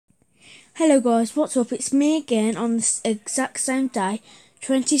Hello guys, what's up? It's me again on the exact same day,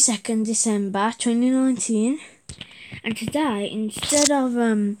 22nd December 2019. And today, instead of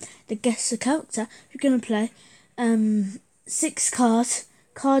the guess the character, we're going to play 6 cards,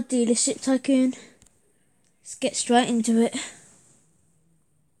 card dealership tycoon. Let's get straight into it.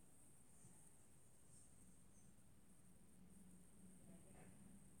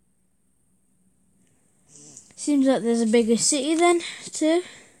 Seems like there's a bigger city then, too.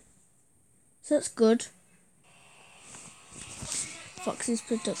 So that's good. Fox's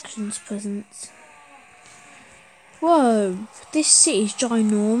Productions presents. Whoa, this city's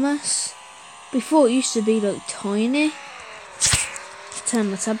ginormous. Before it used to be like tiny. Turn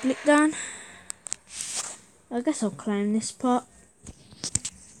my tablet down. I guess I'll claim this part.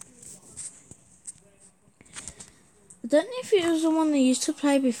 I don't know if it was the one they used to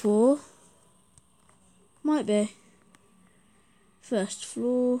play before. Might be. First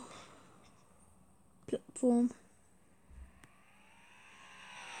floor. Platform.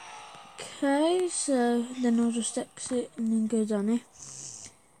 Okay, so then I'll just exit and then go down here.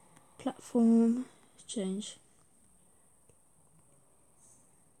 Platform. Change.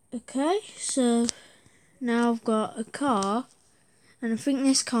 Okay, so now I've got a car. And I think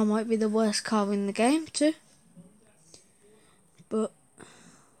this car might be the worst car in the game too. But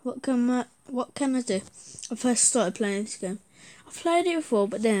what can I do? I first started playing this game. I've played it before,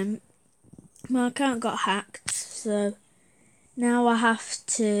 but then my account got hacked, so now I have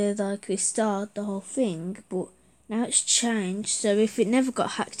to like restart the whole thing. But now it's changed, so if it never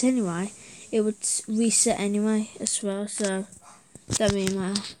got hacked anyway, it would reset anyway as well. So that means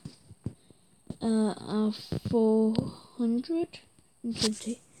my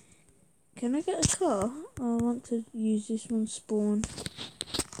 420. Can I get a car? I want to use this one spawn.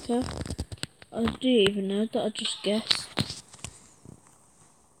 Okay. I do even know that I just guessed.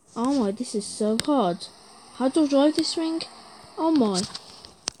 Oh my, this is so hard. How do I drive this thing? Oh my,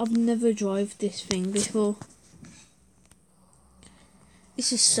 I've never drive this thing before.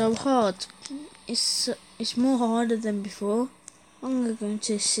 This is so hard. It's more harder than before. I'm gonna go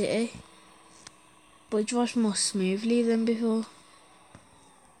into a city, but it drives more smoothly than before.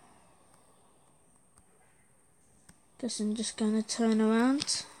 Guess I'm just gonna turn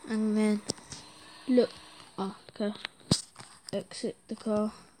around and then look. Oh, okay. Exit the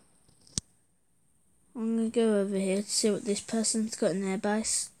car. I'm gonna go over here to see what this person's got in their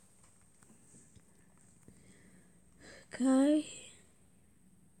base. Okay.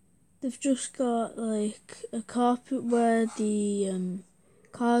 They've just got like a carpet where the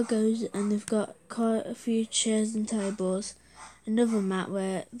car goes, and they've got a few chairs and tables, another mat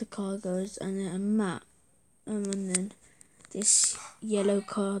where the car goes, and then a mat, and then this yellow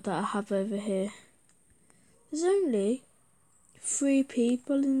car that I have over here. There's only 3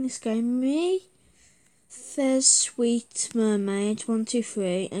 people in this game. Me, there's Sweet Mermaid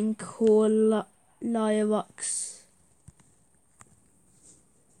 123 and Cool Liarox.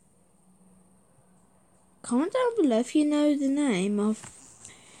 Comment down below if you know the name of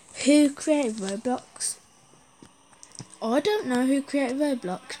who created Roblox. I don't know who created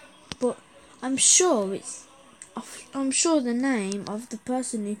Roblox, but I'm sure the name of the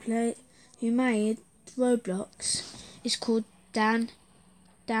person who made Roblox is called Dan.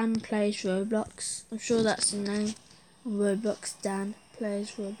 Dan plays Roblox. I'm sure that's the name of Roblox. Dan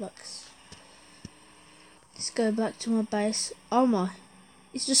plays Roblox. Let's go back to my base. Oh my,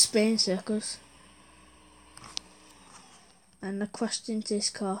 it's just spinning circles. And I crashed into this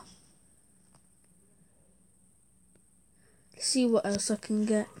car. Let's see what else I can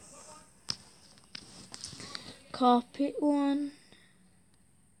get. Carpet one.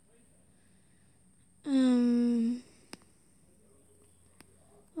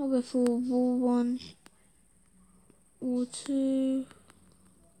 I'll go for wall 1, wall 2,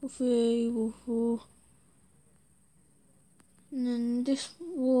 wall 3, wall 4. And then this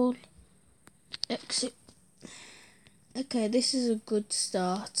wall, exit. Okay, this is a good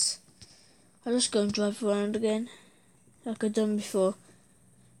start. I'll just go and drive around again, like I've done before.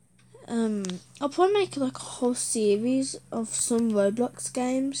 I'll probably make like a whole series of some Roblox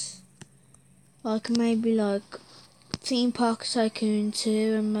games. Like maybe like Theme Park Tycoon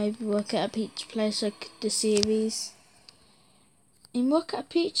 2 and maybe Work at a Pizza Place, like the series. In Work at a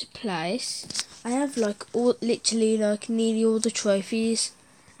Pizza Place, I have like literally like nearly all the trophies.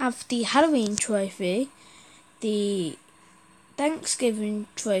 I have the Halloween trophy, the Thanksgiving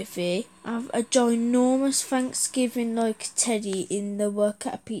trophy. I have a ginormous Thanksgiving like teddy in the Work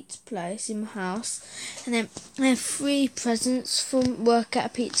at a Pizza Place in my house, and then I have 3 presents from Work at a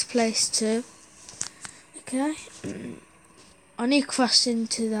Pizza Place too. Okay, I need to cross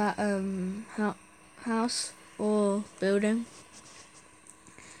into that house or building.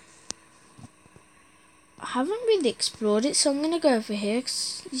 I haven't really explored it, so I'm gonna go over here.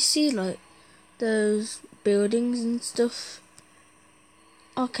 'Cause you see, like, those buildings and stuff.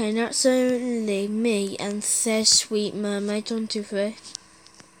 Okay, now it's only me and There's Sweet Mermaid 123.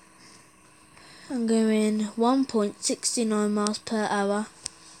 I'm going 1.69 miles per hour.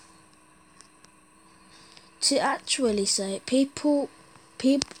 To actually say it,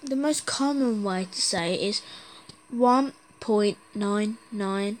 the most common way to say it is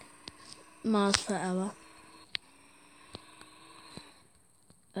 1.99 miles per hour.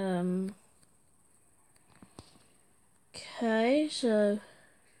 Okay, so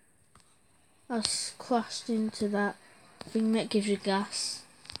I crashed into that thing that gives you gas.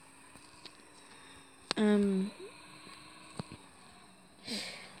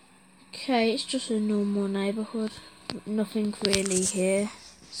 Okay, it's just a normal neighbourhood. Nothing really here.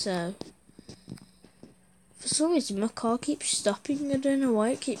 So, for some reason my car keeps stopping. I don't know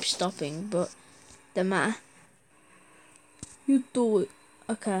why it keeps stopping, but the matter. You do it.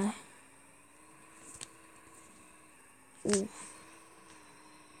 Okay. Ooh.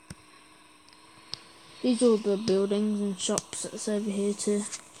 These are all the buildings and shops that's over here too.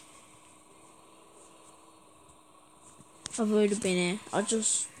 I've already been here.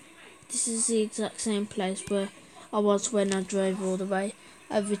 This is the exact same place where I was when I drove all the way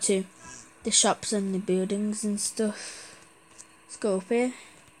over to the shops and the buildings and stuff. Let's go up here.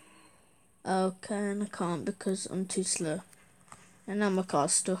 Okay, and I can't because I'm too slow. And now my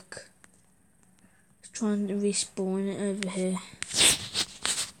car's stuck. It's trying to respawn it over here.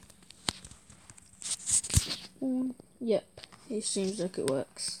 Yep, it seems like it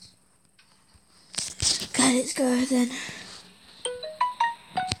works. Okay, let's go then.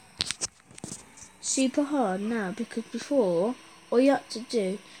 Super hard now because before all you had to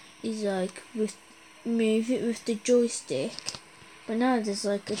do is like move it with the joystick, but now there's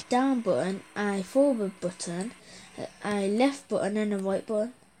like a down button, a forward button, a left button and a right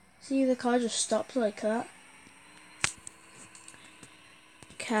button. See, the car just stops like that.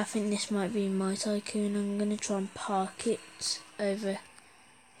 Okay, I think this might be my Tycoon. I'm gonna try and park it over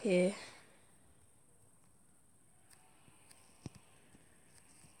here.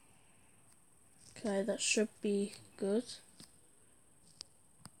 Okay, that should be good.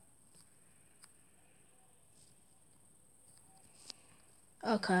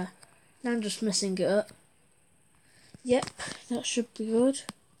 Okay, now I'm just messing it up. Yep, that should be good.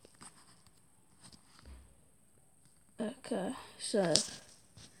 Okay, so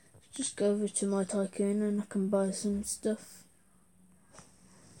just go over to my Tycoon and I can buy some stuff.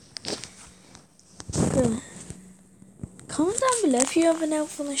 Okay. Comment down below if you have an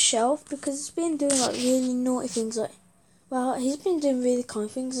elf on the shelf, because it's been doing like really naughty things. Like, well, he's been doing really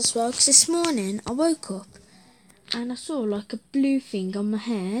kind things as well. Because this morning I woke up and I saw like a blue thing on my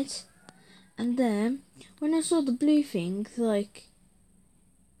head, and then when I saw the blue thing, like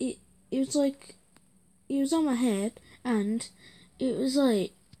it was like it was on my head and it was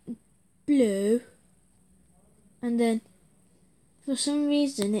like blue, and then for some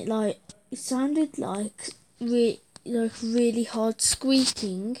reason it sounded like really hard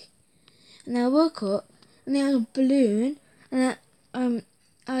squeaking, and then I woke up and there was a balloon, and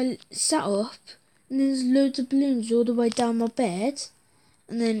I sat up and there's loads of balloons all the way down my bed,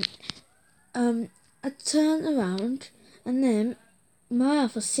 and then I turned around and then my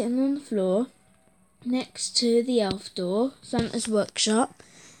elf was sitting on the floor next to the elf door, Santa's workshop,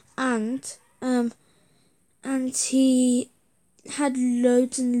 and he had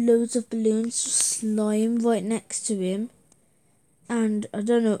loads and loads of balloons just lying right next to him. And I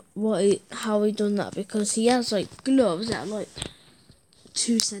don't know how he done that, because he has like gloves that are like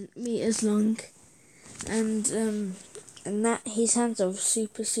 2 centimeters long, and that his hands are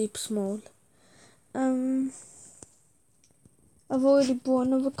super small. I've already bought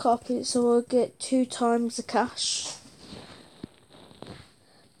another copy, so I'll get 2 times the cash.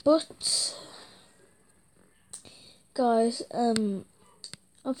 But guys,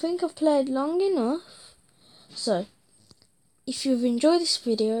 I think I've played long enough. So if you've enjoyed this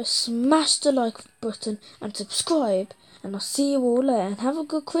video, smash the like button and subscribe, and I'll see you all later, and have a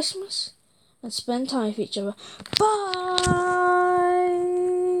good Christmas and spend time with each other. Bye!